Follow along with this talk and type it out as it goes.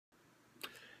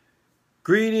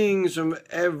Greetings from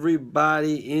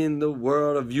everybody in the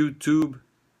world of YouTube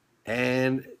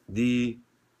and the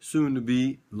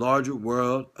soon-to-be larger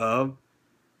world of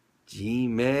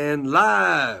G-Man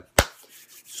Live.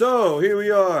 So here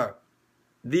we are,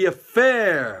 The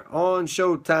Affair on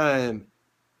Showtime,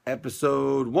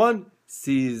 Episode 1,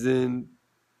 Season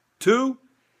 2.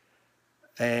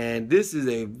 And this is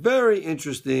a very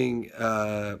interesting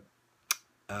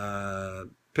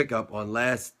pickup on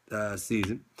last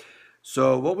season.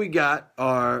 So what we got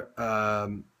are,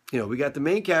 we got the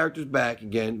main characters back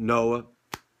again. Noah,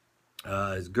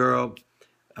 his girl,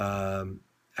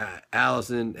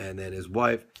 Allison, and then his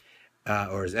wife,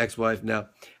 or his ex-wife now.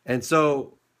 And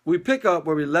so we pick up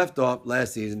where we left off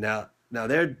last season. Now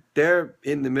they're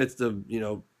in the midst of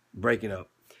breaking up,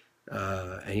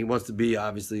 and he wants to be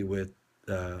obviously with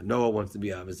Noah wants to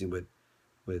be obviously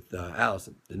with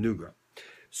Allison, the new girl.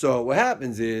 So what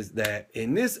happens is that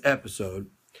in this episode,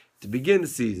 to begin the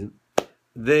season,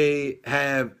 they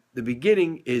have the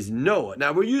beginning is Noah.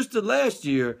 Now, we're used to last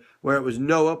year where it was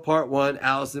Noah part 1,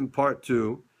 Allison part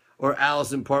 2, or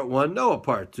Allison part 1, Noah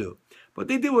part 2. But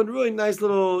they did one really nice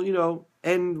little,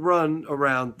 end run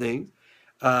around things.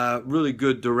 Really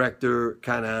good director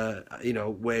kind of,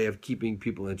 way of keeping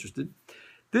people interested.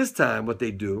 This time, what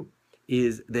they do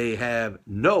is they have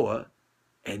Noah,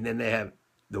 and then they have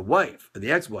the wife, or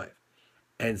the ex-wife.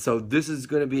 And so this is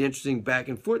going to be interesting back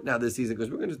and forth now this season because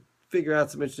we're going to figure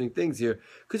out some interesting things here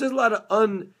because there's a lot of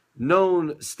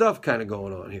unknown stuff kind of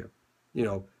going on here.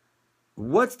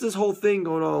 What's this whole thing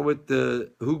going on with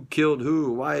the who killed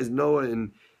who? Why is Noah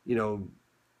in,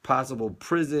 possible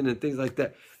prison and things like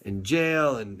that, in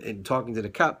jail and talking to the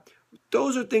cop?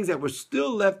 Those are things that were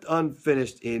still left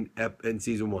unfinished in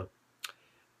season 1.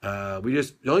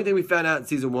 The only thing we found out in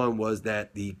season 1 was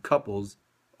that the couples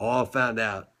all found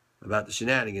out about the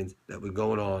shenanigans that were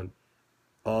going on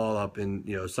all up in,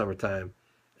 summertime.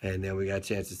 And then we got a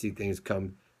chance to see things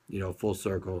come, full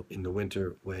circle in the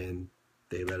winter when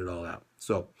they let it all out.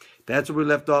 So that's where we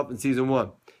left off in season 1.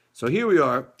 So here we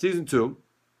are, season 2.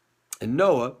 And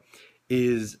Noah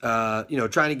is,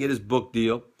 trying to get his book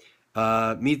deal.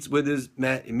 Meets with his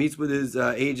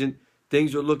agent.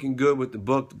 Things are looking good with the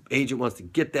book. The agent wants to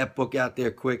get that book out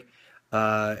there quick.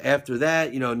 After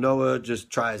that, Noah just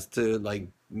tries to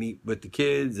meet with the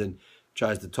kids and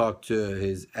tries to talk to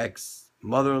his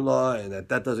ex-mother-in-law, and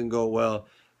that doesn't go well.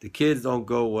 The kids don't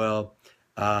go well.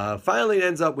 Finally, it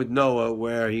ends up with Noah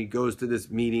where he goes to this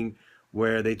meeting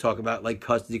where they talk about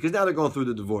custody because now they're going through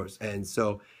the divorce. And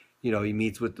so, he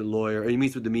meets with the lawyer, or he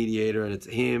meets with the mediator, and it's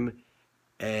him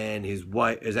and his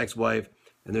wife, his ex-wife,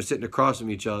 and they're sitting across from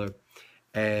each other,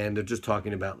 and they're just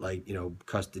talking about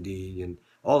custody and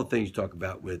all the things you talk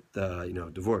about with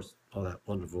divorce, all that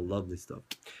wonderful, lovely stuff.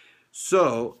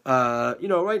 So,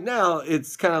 right now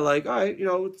it's kind of all right,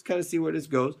 let's kind of see where this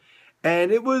goes. And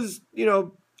it was,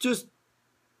 just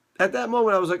at that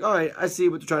moment I was like, all right, I see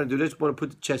what they're trying to do. They just want to put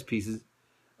the chess pieces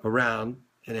around,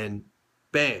 and then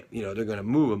bam, they're going to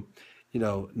move them,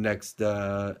 next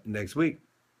week.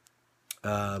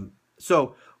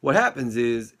 So what happens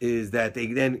is that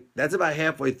that's about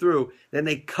halfway through, then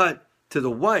they cut to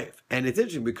the wife. And it's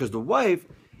interesting because the wife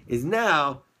is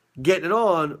now getting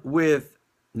on with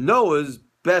Noah's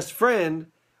best friend,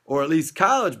 or at least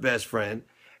college best friend.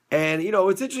 And,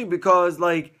 it's interesting because,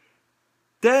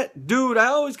 that dude, I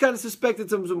always kind of suspected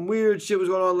some weird shit was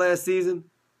going on last season.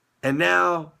 And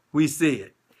now we see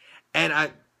it. And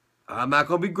I'm not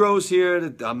going to be gross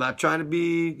here. I'm not trying to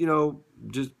be,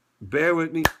 just bear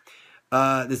with me.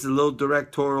 This is a little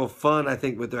directorial fun, I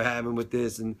think, what they're having with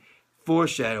this, and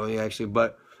foreshadowing, actually.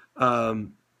 But,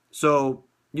 so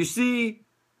you see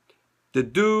the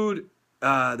dude,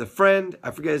 the friend,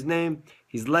 I forget his name,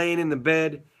 he's laying in the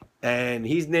bed, and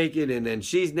he's naked, and then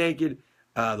she's naked,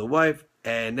 the wife,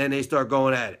 and then they start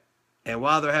going at it. And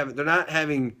while they're having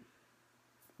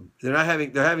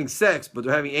sex, but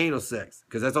they're having anal sex,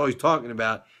 because that's all he's talking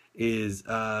about is,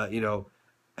 how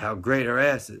great her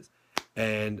ass is.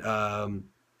 And I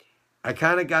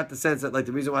kind of got the sense that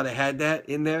the reason why they had that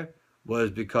in there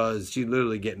was because she's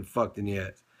literally getting fucked in the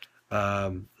ass.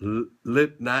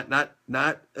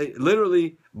 Not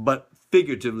literally, but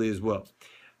figuratively as well.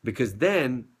 Because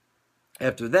then,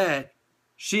 after that,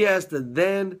 she has to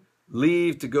then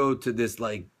leave to go to this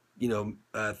thing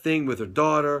with her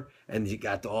daughter, and you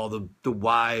got all the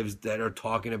wives that are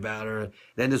talking about her.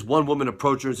 Then this one woman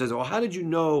approached her and says, "Oh, how did you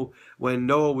know when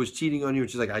Noah was cheating on you?" And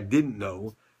she's like, "I didn't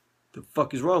know. The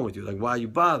fuck is wrong with you? Why you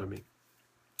bother me?"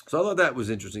 So I thought that was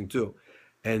interesting too.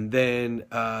 And then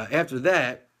after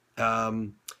that,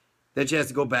 then she has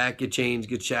to go back, get changed,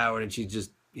 get showered, and she's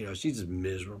just, she's just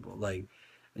miserable.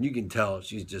 And you can tell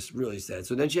she's just really sad.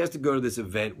 So then she has to go to this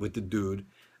event with the dude,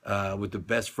 with the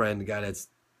best friend, the guy that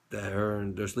her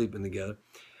and they're sleeping together.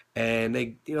 And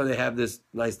they have this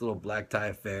nice little black tie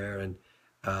affair, and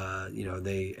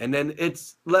and then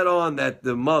it's let on that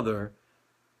the mother,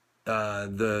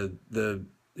 the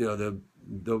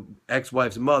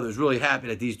ex-wife's mother is really happy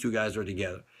that these two guys are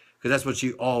together, because that's what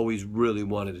she always really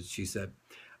wanted, she said.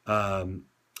 I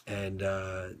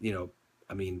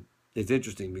mean, it's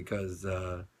interesting because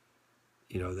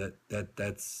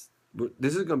that's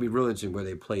this is going to be really interesting where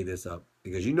they play this up,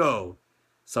 because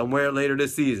somewhere later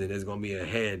this season there's going to be a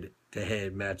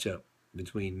head-to-head matchup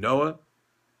between Noah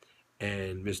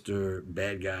and Mr.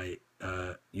 Bad Guy,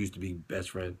 used to be best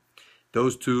friend.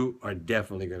 Those two are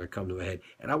definitely going to come to a head.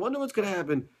 And I wonder what's going to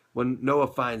happen when Noah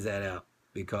finds that out,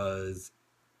 because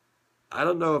I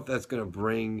don't know if that's going to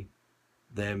bring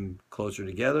them closer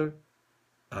together,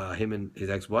 him and his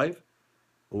ex-wife,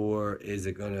 or is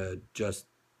it going to just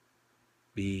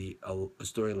be a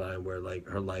storyline where like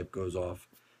her life goes off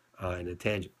in a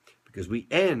tangent? Because we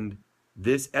end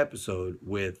this episode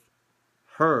with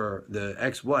her, the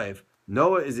ex-wife.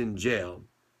 Noah is in jail,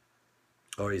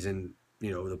 or he's in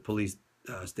the police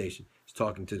station. He's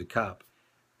talking to the cop,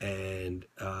 and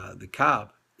the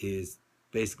cop is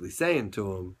basically saying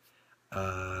to him,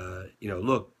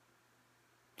 look,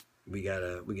 we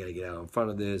gotta get out in front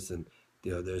of this, and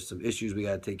there's some issues we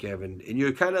gotta take care of, and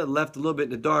you're kind of left a little bit in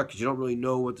the dark because you don't really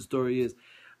know what the story is.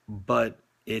 But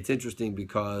it's interesting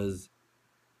because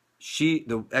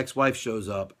the ex-wife shows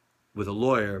up with a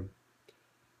lawyer,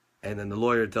 and then the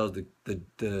lawyer tells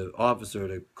the officer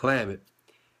to clam it,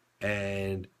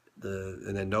 and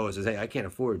then Noah says, "Hey, I can't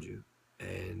afford you,"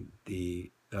 and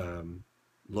the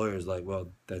lawyer's like,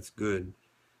 "Well, that's good,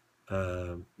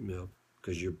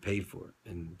 because you're paid for it."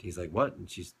 And he's like, "What?" And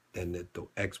the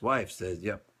ex-wife says,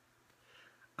 "Yep,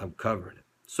 I'm covering it."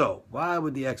 So why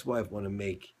would the ex-wife want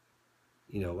to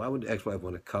why would the ex-wife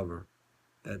want to cover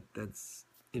that? That's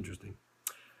interesting.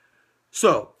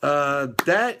 So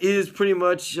that is pretty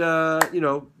much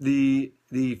the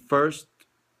first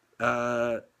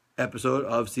episode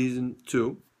of season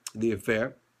 2, The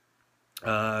Affair.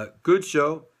 Good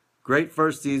show, great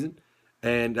first season,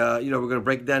 and we're gonna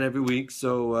break it down every week.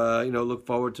 So look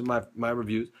forward to my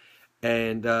reviews,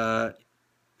 and I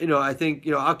think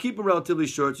I'll keep them relatively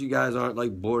short so you guys aren't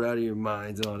like bored out of your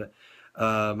minds and all that.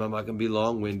 I'm not gonna be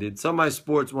long-winded. Some of my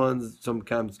sports ones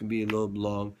sometimes can be a little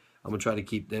long. I'm gonna try to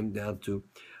keep them down too,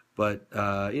 but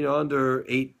under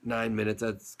 8-9 minutes.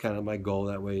 That's kind of my goal.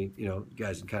 That way, you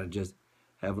guys can kind of just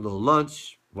have a little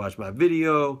lunch, watch my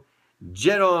video,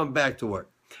 jet on back to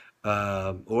work,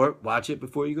 or watch it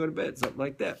before you go to bed, something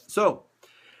like that. So,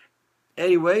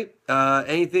 anyway,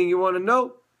 anything you want to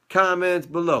know, comments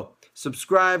below.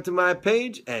 Subscribe to my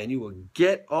page, and you will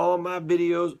get all my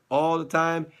videos all the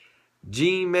time.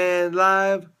 G-Man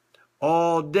Live,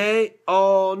 all day,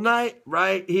 all night,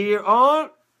 right here on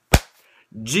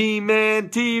G-Man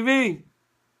TV.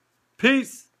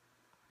 Peace.